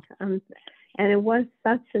amazing. And it was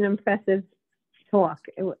such an impressive talk.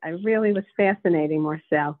 It really was fascinating,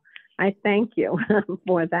 Marcelle. I thank you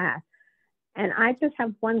for that. And I just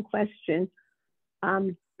have one question,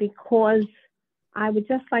 because I would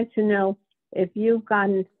just like to know if you've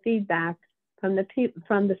gotten feedback from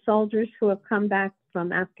the soldiers who have come back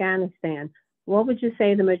from Afghanistan. What would you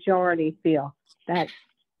say the majority feel? That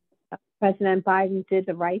President Biden did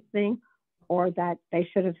the right thing, or that they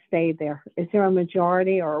should have stayed there? Is there a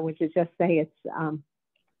majority, or would you just say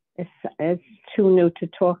it's too new to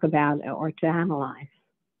talk about or to analyze?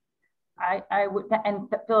 I would, and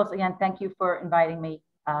Phyllis, again, thank you for inviting me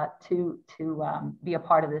to be a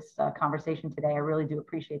part of this conversation today. I really do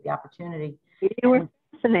appreciate the opportunity. You were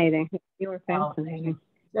fascinating. You were fascinating.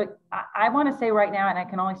 So I want to say right now, and I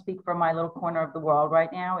can only speak from my little corner of the world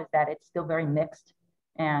right now, is that it's still very mixed.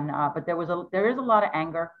 And but there is a lot of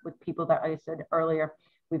anger with people that, like I said earlier,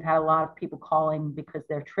 we've had a lot of people calling because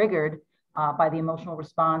they're triggered by the emotional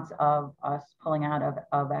response of us pulling out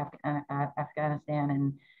of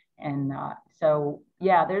Afghanistan, and so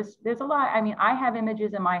yeah, there's a lot. I mean, I have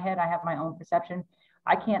images in my head. I have my own perception.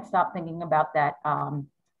 I can't stop thinking about that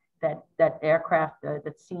that aircraft,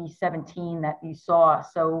 that C-17 that you saw.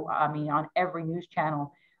 So I mean, on every news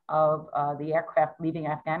channel, of the aircraft leaving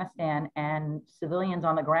Afghanistan and civilians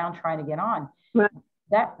on the ground trying to get on. Right.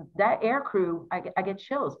 That air crew, I get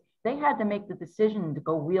chills. They had to make the decision to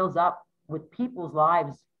go wheels up with people's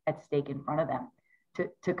lives at stake in front of them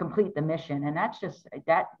to complete the mission. And that's just,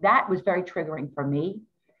 that was very triggering for me,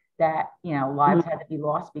 that, you know, lives had to be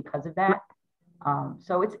lost because of that.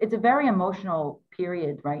 So it's a very emotional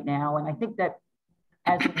period right now. And I think that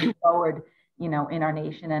as we move forward, you know, in our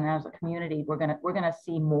nation and as a community, we're gonna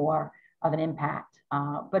see more of an impact.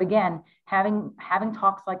 But again, having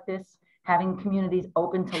talks like this, having communities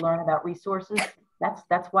open to learn about resources,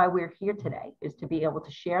 that's why we're here today, is to be able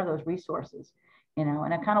to share those resources, you know.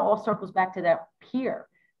 And it kind of all circles back to that peer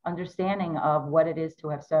understanding of what it is to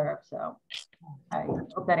have served. So I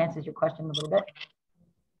hope that answers your question a little bit.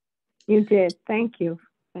 You did. Thank you.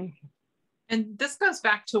 Thank you. And this goes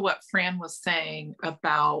back to what Fran was saying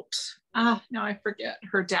about, now I forget,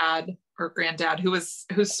 her dad or granddad who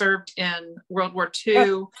served in World War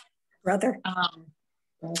II. Brother.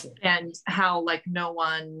 And how like no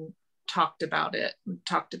one talked about it,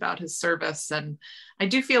 talked about his service. And I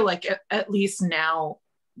do feel like at least now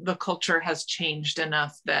the culture has changed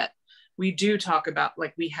enough that we do talk about,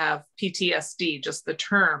 like, we have PTSD, just the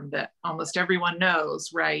term that almost everyone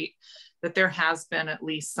knows, right? That there has been at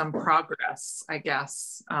least some progress, I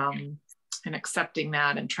guess, in accepting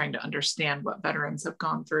that and trying to understand what veterans have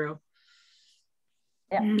gone through.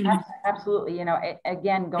 Yeah, absolutely. You know,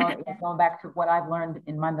 again, going back to what I've learned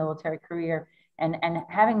in my military career, and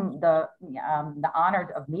having the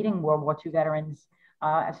honor of meeting World War II veterans,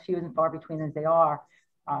 as few and far between as they are,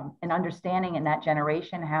 and understanding in that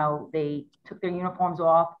generation how they took their uniforms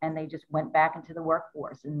off and they just went back into the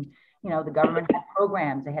workforce. And you know, the government had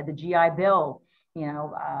programs. They had the GI Bill, you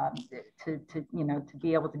know, to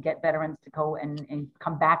be able to get veterans to go and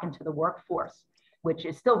come back into the workforce, which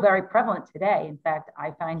is still very prevalent today. In fact,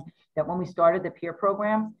 I find that when we started the peer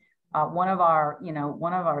program, one of our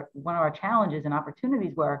challenges and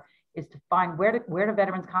opportunities is to find where do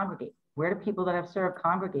veterans congregate? Where do people that have served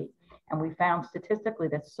congregate? And we found statistically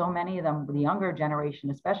that so many of them, the younger generation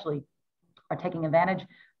especially, are taking advantage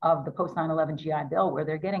of the post 9/11 GI Bill, where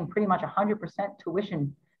they're getting pretty much 100%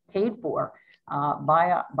 tuition paid for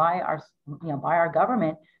by our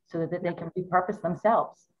government, so that they can repurpose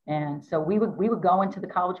themselves. And so we would go into the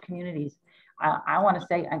college communities. I want to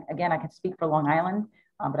say, again, I can speak for Long Island,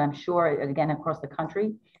 but I'm sure, again, across the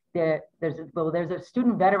country, there's a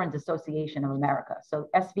Student Veterans Association of America. So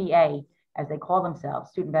SVA as they call themselves,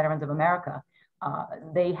 Student Veterans of America,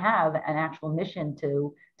 they have an actual mission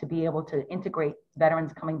to be able to integrate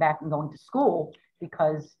veterans coming back and going to school,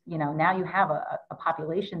 because now you have a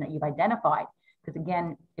population that you've identified. Because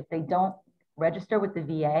again, if they don't register with the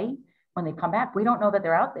VA when they come back, we don't know that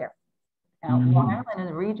they're out there. Now, Long Island in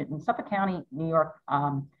the region, in Suffolk County, New York,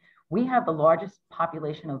 we have the largest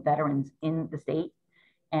population of veterans in the state.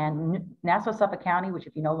 And Nassau Suffolk County, which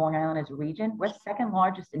if you know Long Island as a region, we're second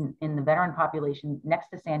largest in the veteran population next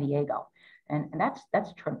to San Diego. And that's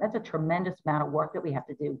a tremendous amount of work that we have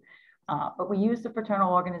to do. But we use the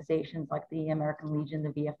fraternal organizations like the American Legion, the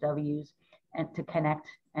VFWs, and to connect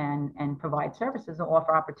and provide services and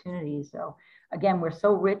offer opportunities. So again, we're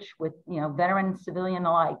so rich with veterans, civilian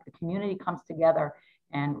alike. The community comes together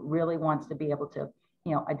and really wants to be able to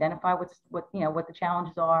identify what the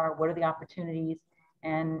challenges are, what are the opportunities,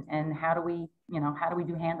 and how do we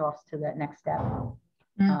do handoffs to that next step.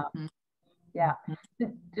 Yeah,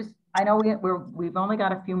 just I know we've only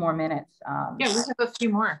got a few more minutes. Yeah, we have a few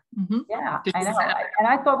more. Yeah, I know, and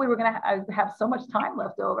I thought we were going to have so much time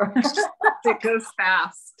left over. It goes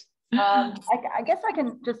fast. I guess I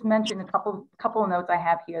can just mention a couple of notes I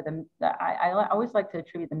have here. I always like to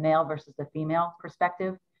attribute the male versus the female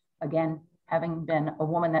perspective. Again, having been a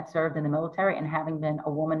woman that served in the military and having been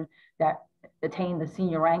a woman that attained the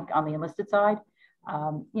senior rank on the enlisted side,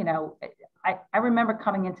 I remember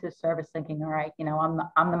coming into the service thinking, all right,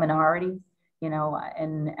 I'm the minority,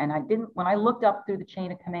 and I didn't, when I looked up through the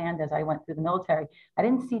chain of command as I went through the military, I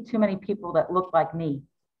didn't see too many people that looked like me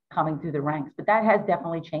coming through the ranks, but that has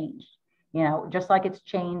definitely changed, just like it's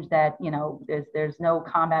changed that, there's no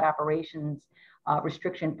combat operations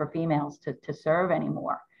restriction for females to serve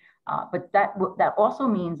anymore. But that also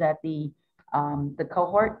means that the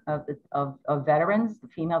cohort of veterans, the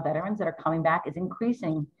female veterans that are coming back, is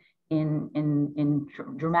increasing in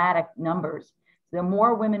dramatic numbers. There are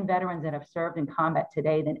more women veterans that have served in combat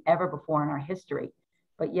today than ever before in our history,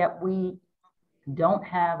 but yet we don't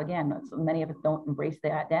have, again, so many of us don't embrace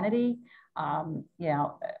their identity.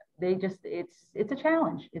 They just, it's a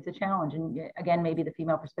challenge. It's a challenge. And again, maybe the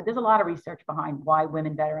female perspective, there's a lot of research behind why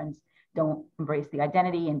women veterans don't embrace the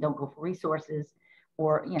identity and don't go for resources,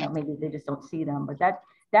 or, maybe they just don't see them, but that's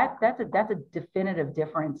a definitive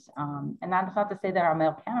difference. And that's not to say that our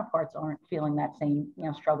male counterparts aren't feeling that same,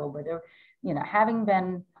 struggle, but they're, having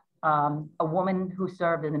been a woman who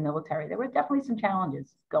served in the military, there were definitely some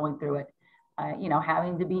challenges going through it.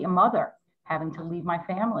 Having to be a mother, having to leave my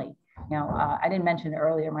family. I didn't mention it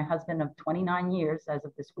earlier, my husband of 29 years as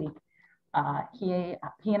of this week, he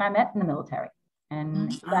and I met in the military,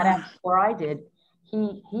 and that after before I did,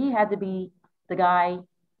 he had to be the guy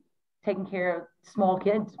taking care of small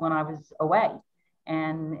kids when I was away.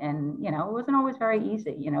 And it wasn't always very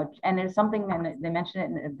easy, and there's something, and they mentioned it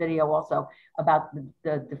in the video also, about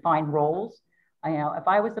the defined roles. If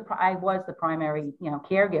I was the primary,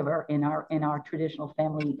 caregiver in our traditional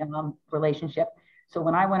family relationship. So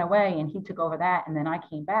when I went away and he took over that, and then I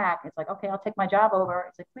came back, it's like, okay, I'll take my job over.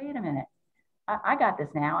 It's like, wait a minute, I got this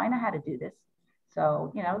now. I know how to do this.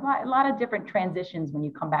 So, a lot of different transitions when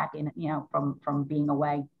you come back in, from being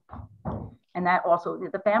away. And that also,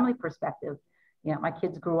 the family perspective, my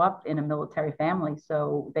kids grew up in a military family,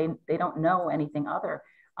 so they don't know anything other.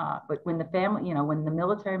 But when the family, when the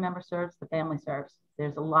military member serves, the family serves.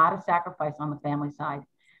 There's a lot of sacrifice on the family side.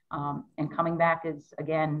 And coming back is,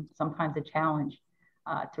 again, sometimes a challenge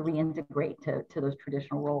to reintegrate to those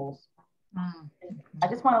traditional roles. I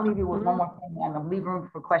just want to leave you with one more thing, and I'll leave room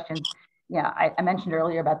for questions. I mentioned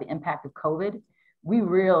earlier about the impact of COVID. We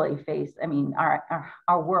really faced,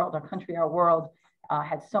 our world, our country, our world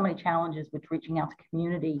had so many challenges with reaching out to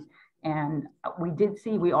community. And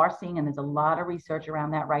we are seeing, and there's a lot of research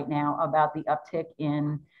around that right now, about the uptick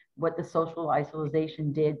in what the social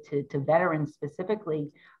isolation did to veterans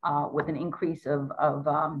specifically, with an increase of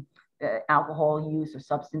alcohol use or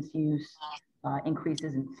substance use,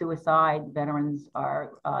 increases in suicide. Veterans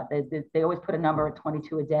are, they always put a number at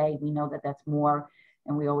 22 a day. We know that that's more,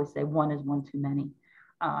 and we always say one is one too many.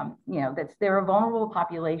 They're a vulnerable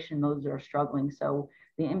population, those that are struggling. So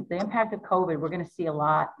the impact of COVID, we're going to see a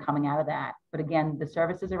lot coming out of that. But again, the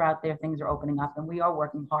services are out there, things are opening up, and we are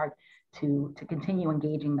working hard to continue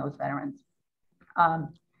engaging those veterans.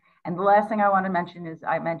 And the last thing I want to mention is,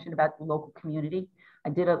 I mentioned about the local community. I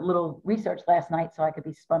did a little research last night so I could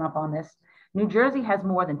be spun up on this. New Jersey has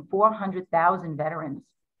more than 400,000 veterans.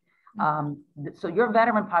 So your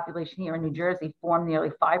veteran population here in New Jersey formed nearly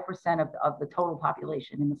 5% of the total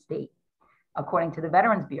population in the state, according to the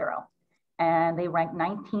Veterans Bureau. And they rank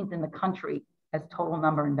 19th in the country as total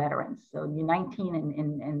number in veterans. So you're 19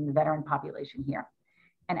 in the veteran population here.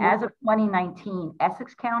 And as of 2019,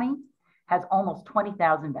 Essex County has almost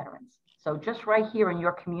 20,000 veterans. So just right here in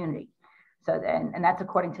your community. So, and that's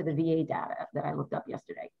according to the VA data that I looked up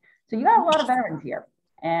yesterday. So you got a lot of veterans here.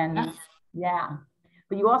 And yeah,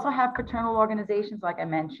 but you also have fraternal organizations, like I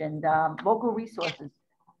mentioned, local resources.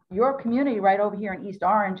 Your community right over here in East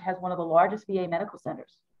Orange has one of the largest VA medical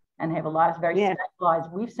centers, and they have a lot of very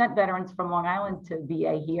specialized. We've sent veterans from Long Island to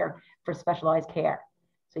VA here for specialized care.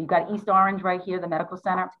 So you've got East Orange right here, the medical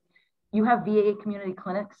center. You have VA community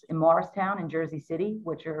clinics in Morristown and Jersey City,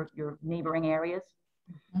 which are your neighboring areas.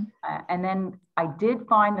 And then I did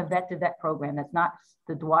find the Vet to Vet program. That's not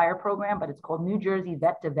the Dwyer program, but it's called New Jersey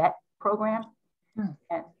Vet to Vet program.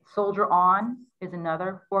 And Soldier On is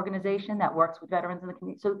another organization that works with veterans in the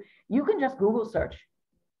community. So you can just Google search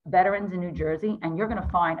veterans in New Jersey, and you're going to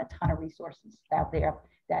find a ton of resources out there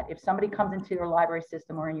that if somebody comes into your library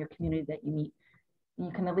system or in your community that you meet,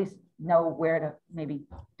 you can at least know where to maybe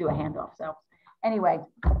do a handoff. So anyway,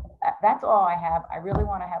 that's all I have. I really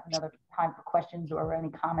want to have another time for questions or any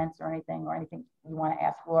comments or anything you want to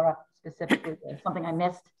ask Laura specifically, or something I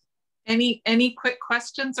missed. Any quick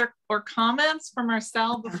questions or comments from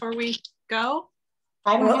Marcelle before we go?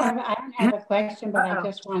 I don't have a question, but I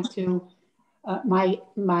just want to,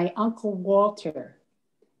 my Uncle Walter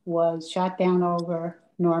was shot down over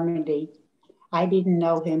Normandy. I didn't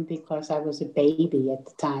know him because I was a baby at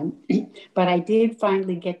the time, but I did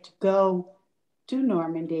finally get to go to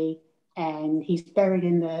Normandy, and he's buried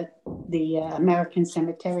in the American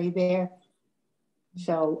cemetery there.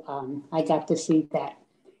 So I got to see that.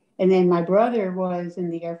 And then my brother was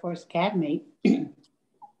in the Air Force Academy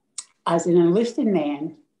as an enlisted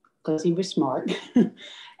man because he was smart.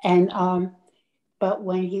 And but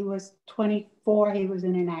when he was 24, he was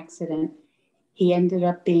in an accident. He ended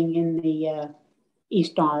up being in the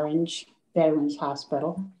East Orange Veterans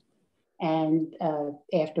Hospital. And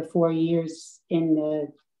after 4 years in the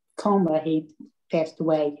coma, he passed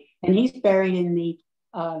away. And he's buried in the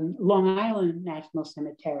Long Island National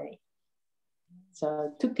Cemetery.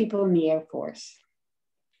 So 2 people in the Air Force.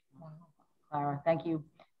 Clara, thank you.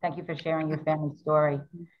 Thank you for sharing your family story.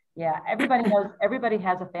 Yeah, everybody knows, everybody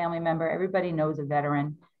has a family member. Everybody knows a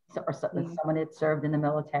veteran or someone that served in the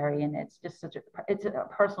military. And it's just it's a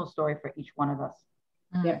personal story for each one of us.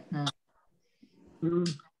 Yeah.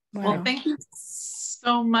 Well, thank you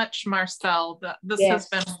so much, Marcelle. This has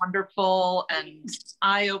been wonderful and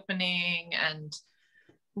eye-opening and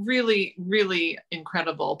really, really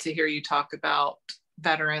incredible to hear you talk about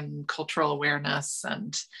veteran cultural awareness,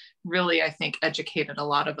 and really, I think, educated a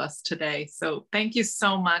lot of us today. So thank you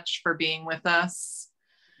so much for being with us.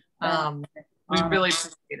 We really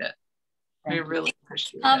appreciate it. We really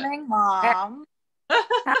appreciate it. Coming, Mom. Does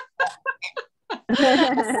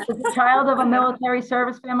the child of a military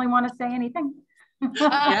service family want to say anything?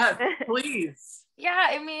 Yes, please. Yeah,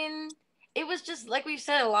 I mean, it was just like we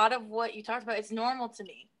said, a lot of what you talked about, it's normal to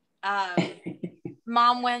me.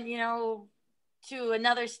 Mom went, to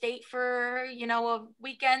another state for, a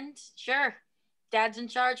weekend. Sure. Dad's in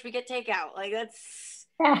charge. We get takeout. Like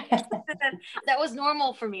that was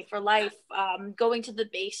normal for me for life. Going to the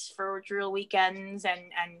base for drill weekends and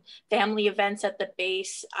family events at the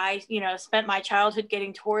base. I, spent my childhood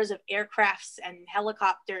getting tours of aircrafts and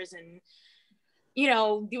helicopters and,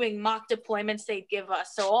 doing mock deployments they'd give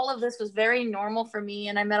us. So all of this was very normal for me.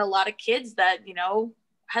 And I met a lot of kids that,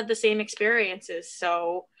 had the same experiences.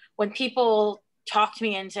 So when people talk to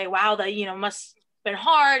me and say, wow, that, must have been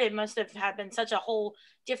hard. It must have been such a whole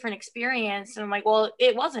different experience. And I'm like, well,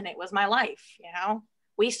 it wasn't. It was my life.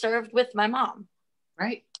 We served with my mom.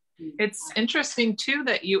 Right. It's interesting too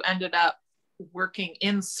that you ended up working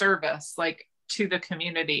in service, like to the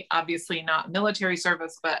community. Obviously not military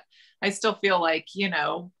service, but I still feel like,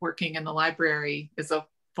 working in the library is a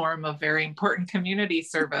form of very important community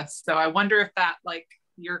service. So I wonder if that, like,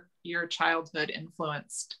 your childhood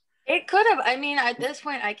influenced. It could have. I mean, at this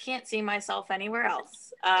point, I can't see myself anywhere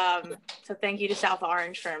else. So thank you to South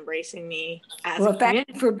Orange for embracing me as a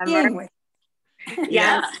community for being with.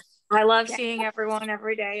 Yes, I love seeing everyone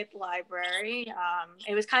every day at the library.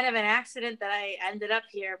 It was kind of an accident that I ended up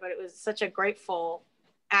here, but it was such a grateful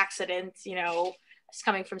accident. Just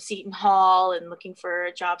coming from Seton Hall and looking for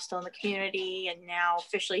a job still in the community, and now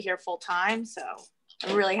officially here full time. So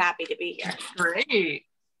I'm really happy to be here. Great.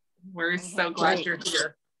 We're so glad you're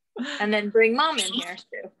here. And then bring Mom in here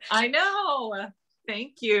too. I know.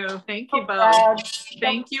 Thank you. Thank you both.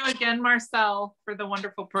 Thank you again, Marcelle, for the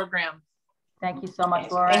wonderful program. Thank you so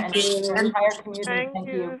much, Laura. Thank you. The entire community. Thank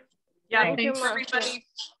you. Yeah, Thank thanks you, everybody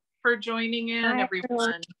for joining in,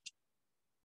 everyone.